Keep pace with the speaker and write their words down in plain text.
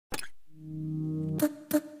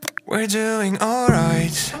We're doing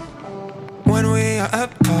alright. When we are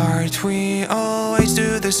apart, we always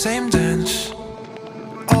do the same dance.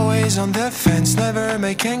 Always on the fence, never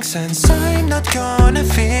making sense. I'm not gonna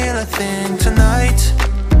feel a thing tonight.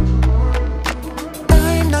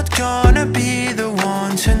 I'm not gonna be the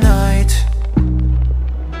one tonight.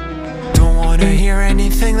 Don't wanna hear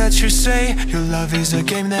anything that you say. Your love is a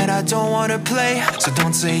game that I don't wanna play. So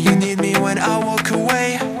don't say you need me when I walk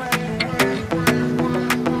away.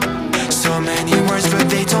 So many words but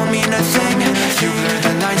they don't mean a thing. You blur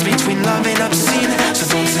the lines between love and obscene. So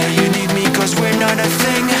don't say you need me cause we're not a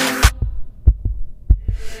thing.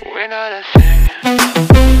 We're not a thing.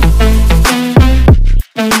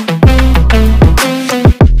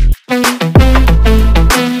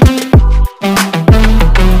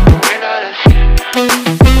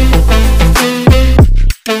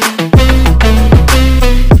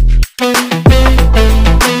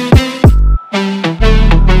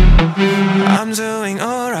 I'm doing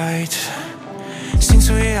alright. Since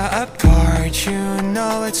we are apart, you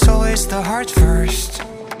know it's always the heart first.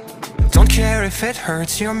 Don't care if it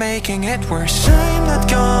hurts, you're making it worse. I'm not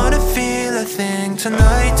gonna feel a thing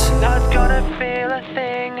tonight. Not gonna feel a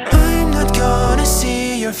thing. I'm not gonna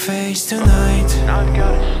see your face tonight. Not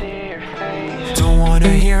gonna see your face. Don't wanna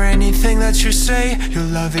hear anything that you say. Your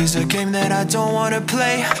love is a game that I don't wanna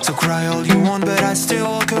play. So cry all you want but I still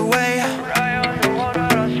walk away. Cry all you want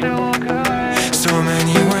but I still walk away. So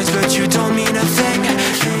many words but you don't mean a thing.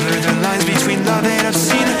 You blur the lines between love and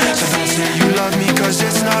obscene. So don't say you love me cause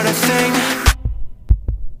it's not a thing.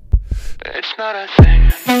 It's not a thing.